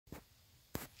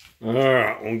All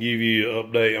right, I'm gonna give you an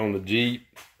update on the Jeep.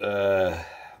 The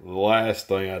last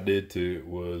thing I did to it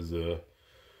was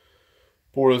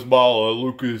pour this bottle of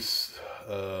Lucas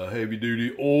heavy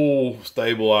duty oil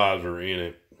stabilizer in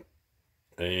it.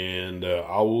 And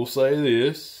I will say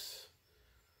this,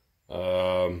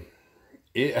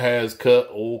 it has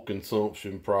cut oil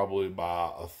consumption probably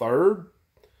by a third,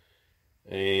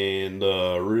 and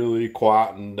really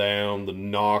quietened down the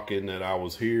knocking that I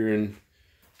was hearing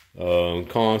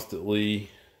constantly.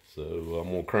 So I'm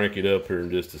gonna crank it up here in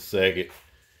just a second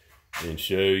and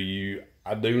show you.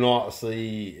 I do not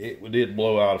see it. Did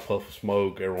blow out a puff of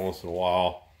smoke every once in a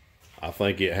while. I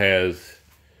think it has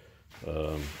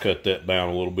cut that down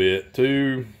a little bit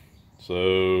too.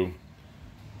 So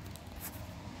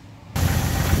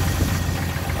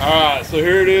alright, so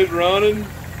here it is running,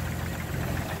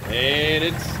 and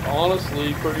it's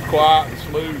honestly pretty quiet and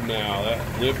smooth now.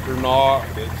 That lifter knock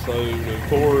that's so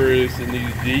notorious in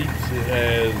these Jeeps, it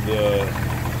has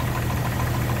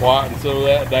quietened some of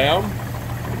that down.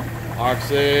 Like I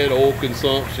said, oil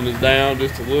consumption is down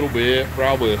just a little bit,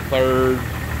 probably a third.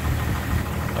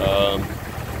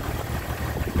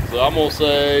 So I'm gonna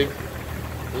say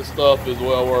this stuff is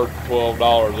well worth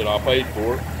 $12 that I paid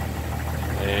for it.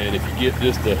 And if you get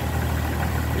just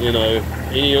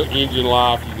any engine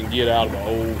life you can get out of an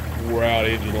old wore out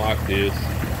engine like this,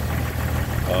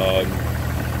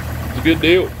 it's a good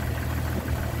deal.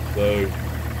 So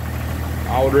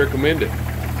I would recommend it.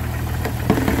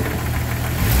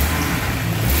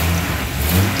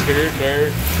 Here,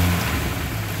 there.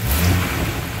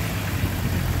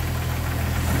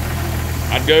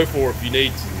 I'd go for it if you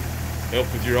need some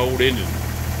help with your old engine.